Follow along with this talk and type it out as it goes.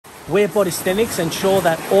We at Bodysthenics ensure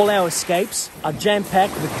that all our escapes are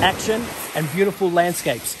jam-packed with action and beautiful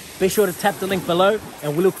landscapes. Be sure to tap the link below,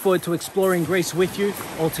 and we look forward to exploring Greece with you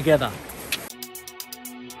all together.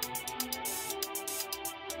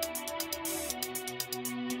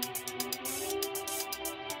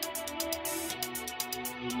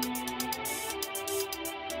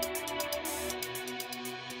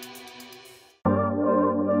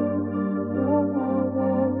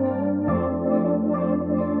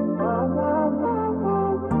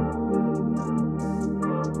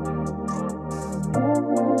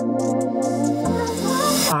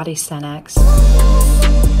 Bodysthenics.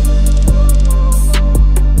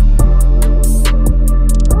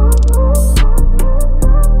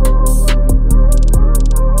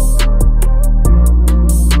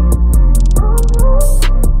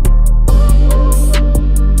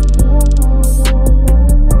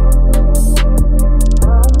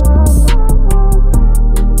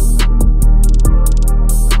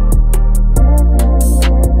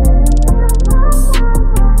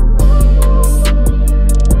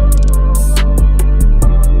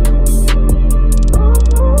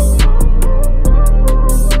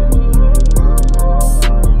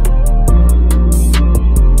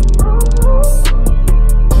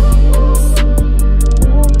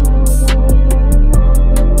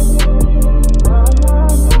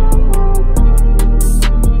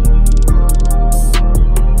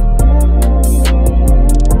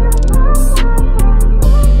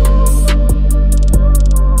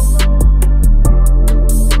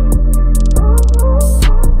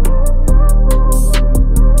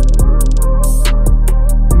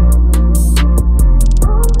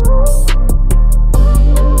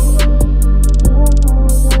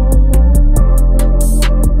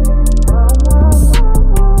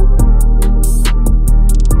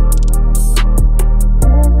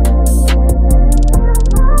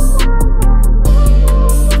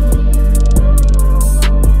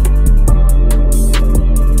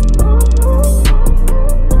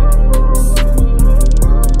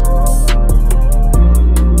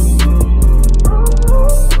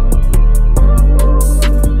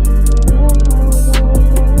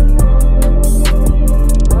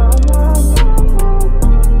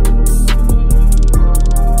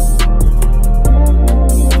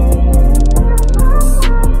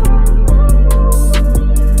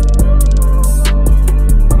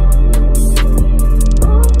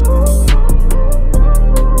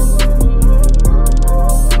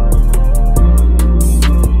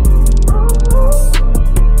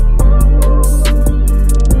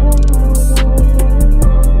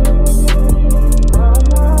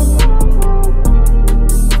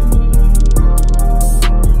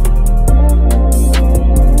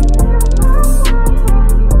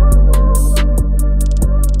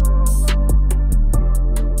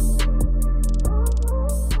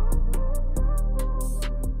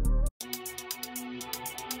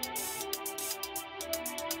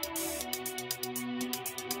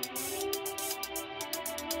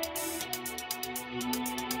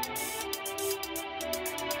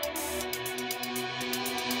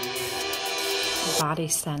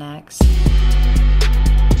 Bodysthenics.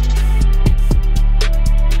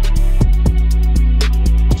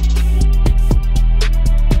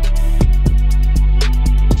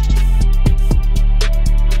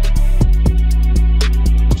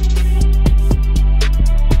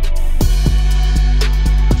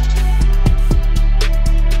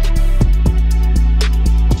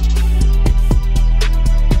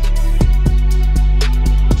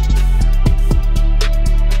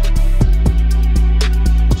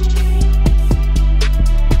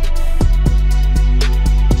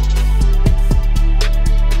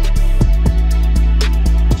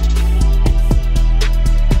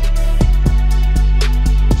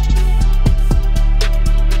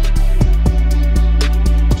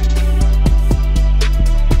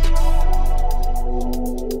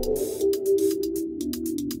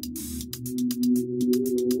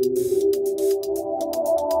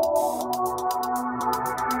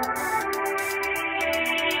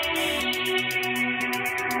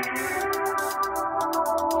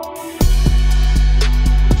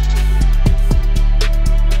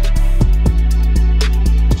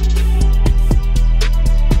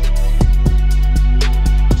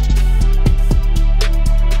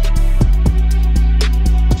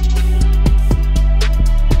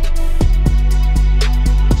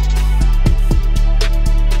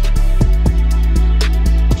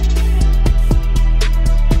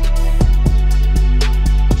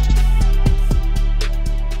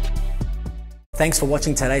 Thanks for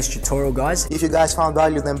watching today's tutorial, guys. If you guys found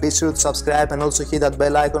value, then be sure to subscribe and also hit that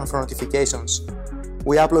bell icon for notifications.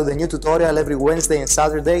 We upload a new tutorial every Wednesday and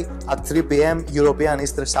Saturday at 3 p.m. European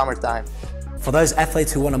Eastern Summer Time. For those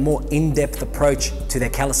athletes who want a more in-depth approach to their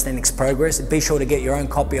calisthenics progress, be sure to get your own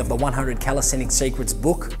copy of the 100 Calisthenics Secrets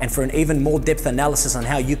book. And for an even more depth analysis on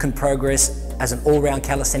how you can progress as an all-round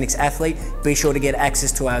calisthenics athlete, be sure to get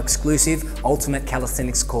access to our exclusive Ultimate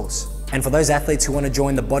Calisthenics course. And for those athletes who want to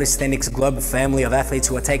join the Bodysthenics global family of athletes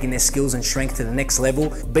who are taking their skills and strength to the next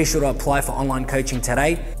level, be sure to apply for online coaching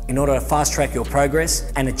today in order to fast-track your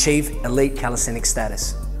progress and achieve elite calisthenics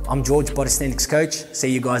status. I'm George, Bodysthenics coach.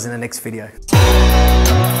 See you guys in the next video.